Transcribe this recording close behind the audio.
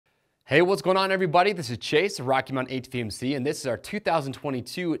Hey, what's going on everybody? This is Chase of Rocky Mountain ATV, and this is our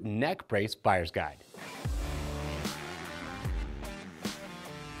 2022 neck brace buyer's guide.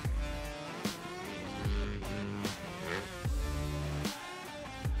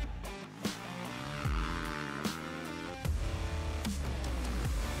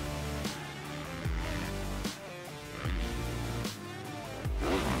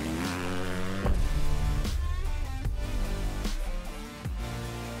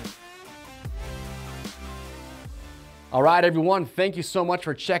 All right, everyone, thank you so much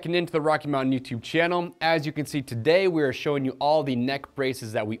for checking into the Rocky Mountain YouTube channel. As you can see today, we are showing you all the neck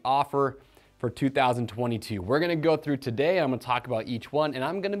braces that we offer for 2022. We're gonna go through today, I'm gonna talk about each one, and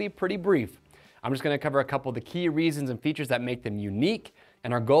I'm gonna be pretty brief. I'm just gonna cover a couple of the key reasons and features that make them unique,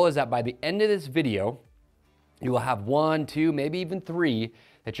 and our goal is that by the end of this video, you will have one, two, maybe even three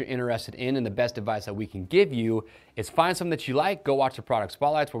that you're interested in, and the best advice that we can give you is find something that you like, go watch the product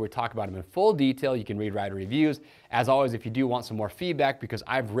spotlights where we talk about them in full detail. You can read rider reviews. As always, if you do want some more feedback, because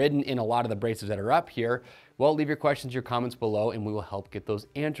I've ridden in a lot of the braces that are up here, well, leave your questions, your comments below, and we will help get those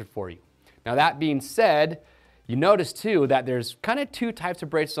answered for you. Now that being said, you notice too that there's kind of two types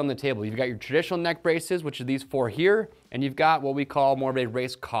of braces on the table. You've got your traditional neck braces, which are these four here, and you've got what we call more of a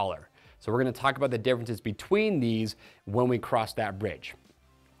race collar. So we're gonna talk about the differences between these when we cross that bridge.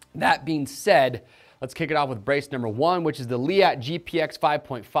 That being said, let's kick it off with brace number one, which is the Leatt GPX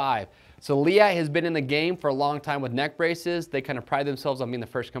 5.5. So Leatt has been in the game for a long time with neck braces. They kind of pride themselves on being the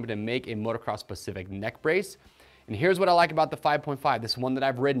first company to make a motocross specific neck brace. And here's what I like about the 5.5. This is one that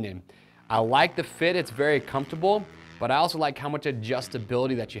I've ridden in. I like the fit, it's very comfortable, but I also like how much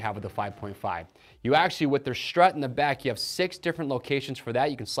adjustability that you have with the 5.5. You actually, with their strut in the back, you have 6 different locations for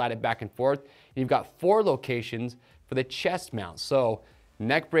that. You can slide it back and forth. And you've got 4 locations for the chest mount. So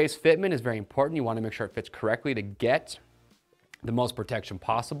neck brace fitment is very important. You want to make sure it fits correctly to get the most protection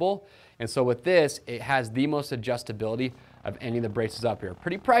possible. And so with this, it has the most adjustability of any of the braces up here.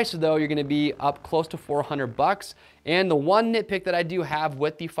 Pretty pricey though, you're gonna be up close to 400 bucks. And the one nitpick that I do have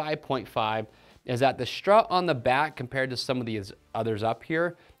with the 5.5 is that the strut on the back compared to some of these others up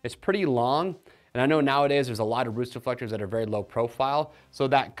here, it's pretty long. And I know nowadays there's a lot of roost deflectors that are very low profile, so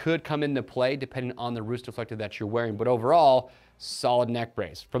that could come into play depending on the roost deflector that you're wearing. But overall, solid neck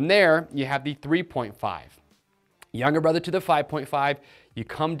brace. From there, you have the 3.5. Younger brother to the 5.5, you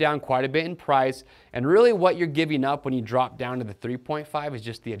come down quite a bit in price, and really what you're giving up when you drop down to the 3.5 is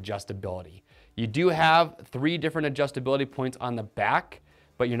just the adjustability. You do have 3 different adjustability points on the back,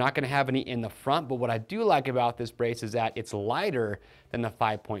 but you're not gonna have any in the front. But what I do like about this brace is that it's lighter than the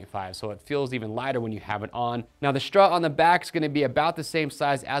 5.5, so it feels even lighter when you have it on. Now the strut on the back is gonna be about the same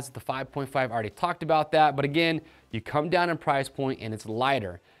size as the 5.5, I already talked about that, but again, you come down in price point and it's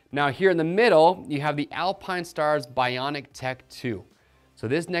lighter. Now here in the middle, you have the Alpinestars Bionic Tech 2. So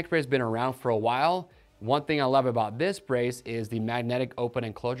this neck brace has been around for a while. One thing I love about this brace is the magnetic open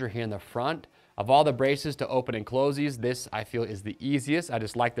and closure here in the front. Of all the braces to open and close these, this I feel is the easiest. I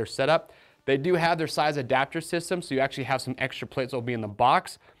just like their setup. They do have their size adapter system, so you actually have some extra plates that will be in the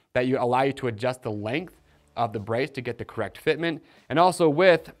box that allow you to adjust the length of the brace to get the correct fitment. And also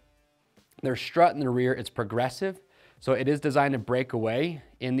with their strut in the rear, it's progressive, so it is designed to break away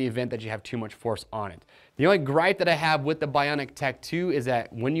in the event that you have too much force on it. The only gripe that I have with the Bionic Tech 2 is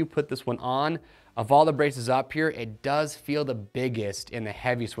that when you put this one on, of all the braces up here, it does feel the biggest and the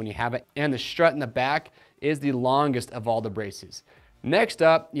heaviest when you have it, and the strut in the back is the longest of all the braces. Next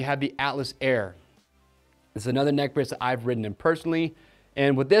up, you have the Atlas Air. This is another neck brace that I've ridden in personally,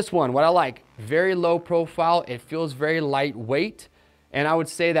 and with this one, what I like, very low profile, it feels very lightweight. And I would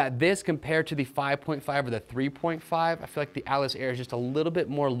say that this compared to the 5.5 or the 3.5, I feel like the Atlas Air is just a little bit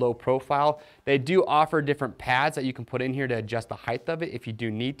more low profile. They do offer different pads that you can put in here to adjust the height of it if you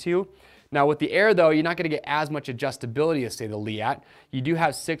do need to. Now with the Air though, you're not gonna get as much adjustability as say the Leatt. You do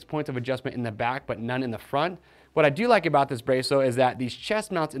have 6 points of adjustment in the back, but none in the front. What I do like about this brace though is that these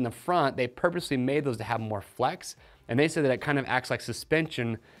chest mounts in the front, they purposely made those to have more flex. And they say that it kind of acts like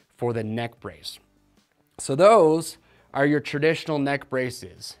suspension for the neck brace. So those are your traditional neck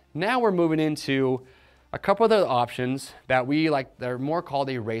braces. Now we're moving into a couple other options that we like. They're more called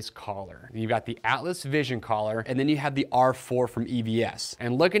a race collar. You've got the Atlas Vision collar, and then you have the R4 from EVS.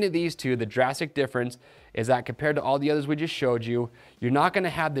 And looking at these two, the drastic difference is that compared to all the others we just showed you, you're not gonna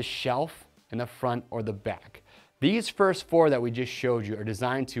have the shelf in the front or the back. These first 4 that we just showed you are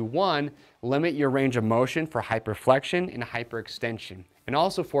designed to, 1, limit your range of motion for hyperflexion and hyperextension, and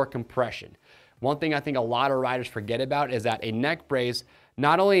also for compression. One thing I think a lot of riders forget about is that a neck brace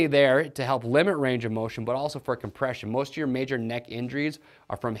Not only there to help limit range of motion, but also for compression. Most of your major neck injuries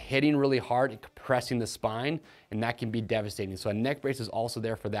are from hitting really hard and compressing the spine, and that can be devastating. So a neck brace is also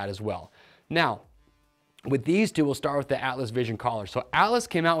there for that as well. Now, with these two, we'll start with the Atlas Vision collar. So Atlas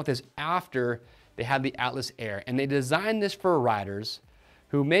came out with this after they had the Atlas Air, and they designed this for riders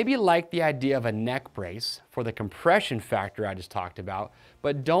who maybe like the idea of a neck brace for the compression factor I just talked about,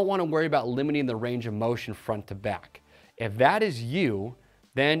 but don't want to worry about limiting the range of motion front to back. If that is you,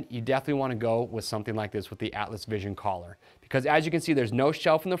 then you definitely want to go with something like this with the Atlas Vision collar. Because as you can see, there's no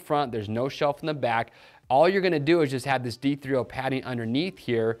shelf in the front, there's no shelf in the back. All you're going to do is just have this D3O padding underneath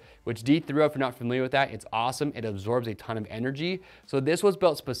here, which D3O, if you're not familiar with that, it's awesome. It absorbs a ton of energy. So this was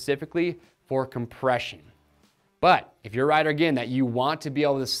built specifically for compression. But if you're a rider, again, that you want to be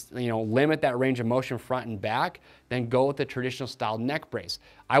able to, limit that range of motion front and back, then go with the traditional style neck brace.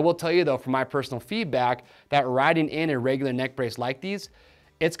 I will tell you though, from my personal feedback, that riding in a regular neck brace like these,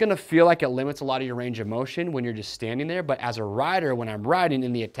 it's gonna feel like it limits a lot of your range of motion when you're just standing there. But as a rider, when I'm riding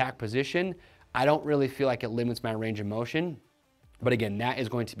in the attack position, I don't really feel like it limits my range of motion. But again, that is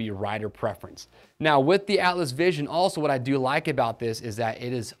going to be rider preference. Now with the Atlas Vision, also what I do like about this is that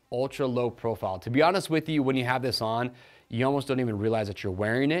it is ultra low profile. To be honest with you, when you have this on, you almost don't even realize that you're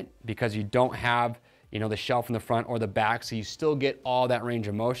wearing it because you don't have the shelf in the front or the back, so you still get all that range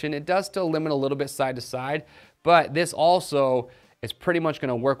of motion. It does still limit a little bit side to side, but this also is pretty much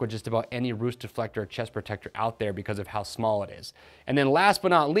gonna work with just about any roost deflector or chest protector out there because of how small it is. And then last but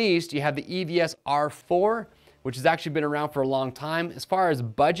not least, you have the EVS R4, which has actually been around for a long time. As far as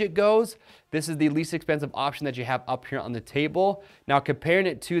budget goes, this is the least expensive option that you have up here on the table. Now comparing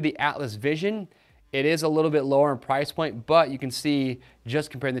it to the Atlas Vision, it is a little bit lower in price point, but you can see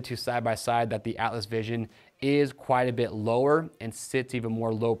just comparing the two side by side that the Atlas Vision is quite a bit lower and sits even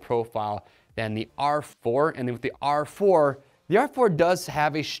more low profile than the R4. And then with the R4 does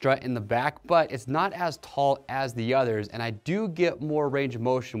have a strut in the back, but it's not as tall as the others. And I do get more range of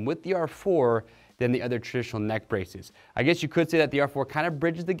motion with the R4 than the other traditional neck braces. I guess you could say that the R4 kind of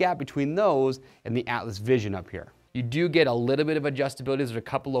bridges the gap between those and the Atlas Vision up here. You do get a little bit of adjustability. There's a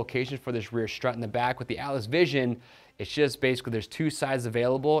couple locations for this rear strut in the back. With the Atlas Vision, it's just basically there's two sides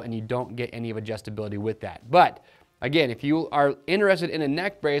available and you don't get any of adjustability with that. But again, if you are interested in a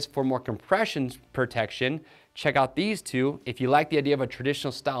neck brace for more compression protection, check out these two. If you like the idea of a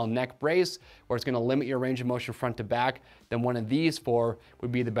traditional style neck brace where it's gonna limit your range of motion front to back, then one of these four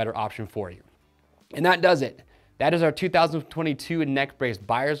would be the better option for you. And that does it. That is our 2022 neck brace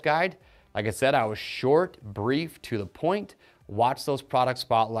buyer's guide. Like I said, I was short, brief, to the point. Watch those product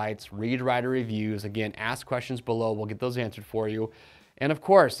spotlights, read rider reviews. Again, ask questions below. We'll get those answered for you. And of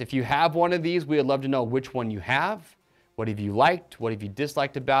course, if you have one of these, we would love to know which one you have. What have you liked? What have you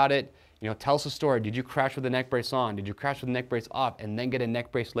disliked about it? Tell us a story. Did you crash with the neck brace on? Did you crash with the neck brace off and then get a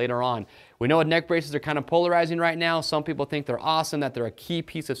neck brace later on? We know neck braces are kind of polarizing right now. Some people think they're awesome, that they're a key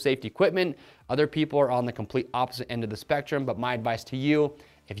piece of safety equipment. Other people are on the complete opposite end of the spectrum. But my advice to you,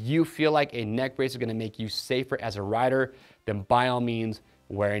 if you feel like a neck brace is going to make you safer as a rider, then by all means,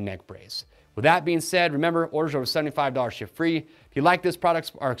 wear a neck brace. With that being said, remember, orders over $75 ship free. If you like this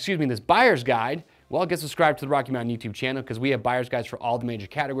this buyer's guide, well, get subscribed to the Rocky Mountain YouTube channel because we have buyer's guides for all the major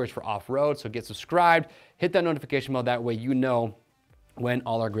categories for off-road. So get subscribed, hit that notification bell. That way you know when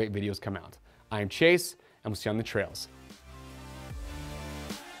all our great videos come out. I am Chase, and we'll see you on the trails.